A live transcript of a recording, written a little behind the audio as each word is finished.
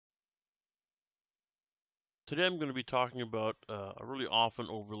Today I'm going to be talking about a really often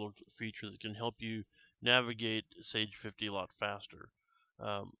overlooked feature that can help you navigate Sage 50 a lot faster.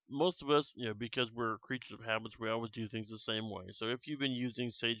 Most of us, because we're creatures of habits, we always do things the same way. So if you've been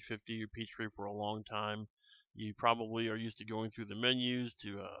using Sage 50 or Peachtree for a long time, you probably are used to going through the menus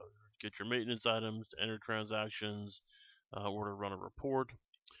to get your maintenance items, to enter transactions, or to run a report.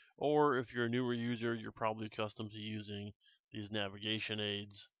 Or if you're a newer user, you're probably accustomed to using these navigation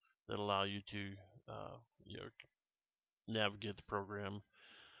aids that allow you to uh, you know, navigate the program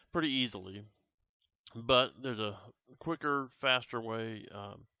pretty easily. But there's a quicker, faster way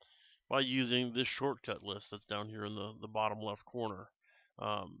by using this shortcut list that's down here in the bottom left corner.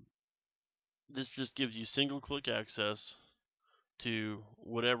 Um, this just gives you single click access to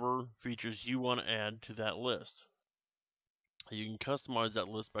whatever features you want to add to that list. You can customize that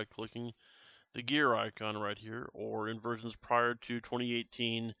list by clicking the gear icon right here, or in versions prior to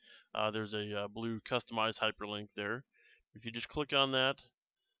 2018, there's a blue customize hyperlink there. If you just click on that,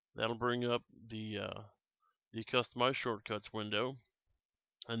 that'll bring up the customize shortcuts window,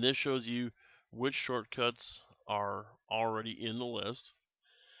 and this shows you which shortcuts are already in the list.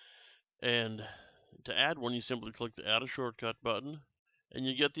 And to add one, you simply click the add a shortcut button, and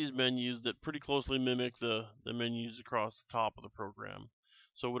you get these menus that pretty closely mimic the menus across the top of the program.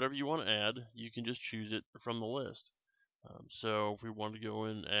 So whatever you want to add, you can just choose it from the list. So if we want to go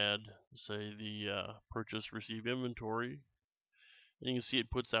and add, say, the purchase receive inventory, and you can see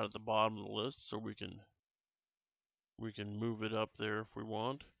it puts that at the bottom of the list, so we can move it up there if we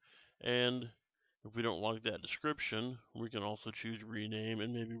want. And if we don't like that description, we can also choose rename,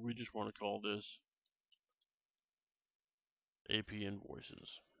 and maybe we just want to call this AP invoices.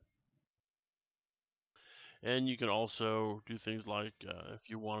 And you can also do things like if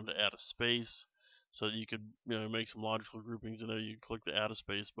you wanted to add a space, so that you could make some logical groupings in there, you click the add a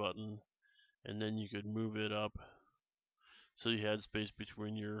space button, and then you could move it up so you had space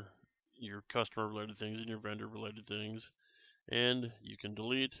between your customer related things and your vendor related things. And you can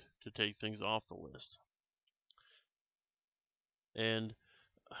delete to take things off the list. And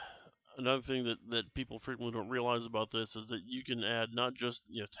another thing that people frequently don't realize about this is that you can add not just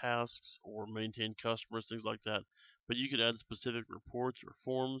tasks or maintain customers, things like that, but you can add specific reports or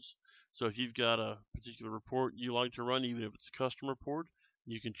forms. So if you've got a particular report you like to run, even if it's a custom report,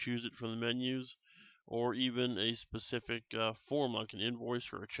 you can choose it from the menus, or even a specific form like an invoice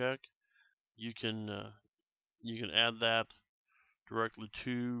or a check. You can add that directly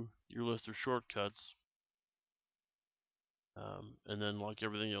to your list of shortcuts. And then, like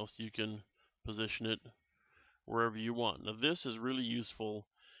everything else, you can position it wherever you want. Now, this is really useful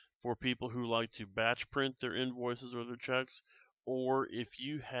for people who like to batch print their invoices or their checks, or if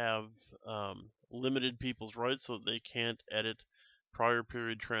you have limited people's rights so that they can't edit prior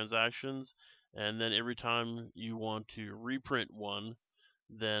period transactions, and then every time you want to reprint one,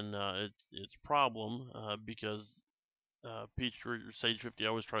 then it's a problem because Peachtree or Sage 50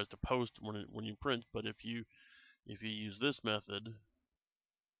 always tries to post when you print. But if you use this method,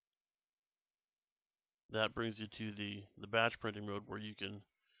 that brings you to the batch printing mode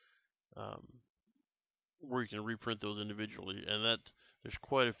um, where you can reprint those individually, and that there's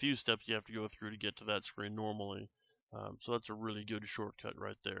quite a few steps you have to go through to get to that screen normally. So that's a really good shortcut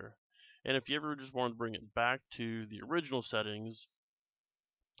right there. And if you ever just want to bring it back to the original settings,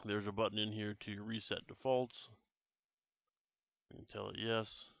 there's a button in here to reset defaults. You can tell it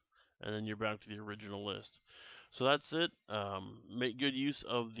yes, and then you're back to the original list. So that's it. Make good use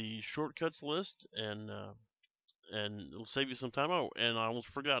of the shortcuts list, and it'll save you some time. Oh, and I almost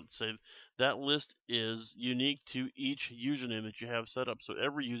forgot to say that list is unique to each username that you have set up. So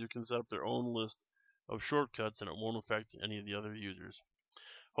every user can set up their own list of shortcuts, and it won't affect any of the other users.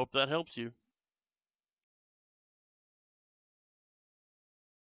 Hope that helps you.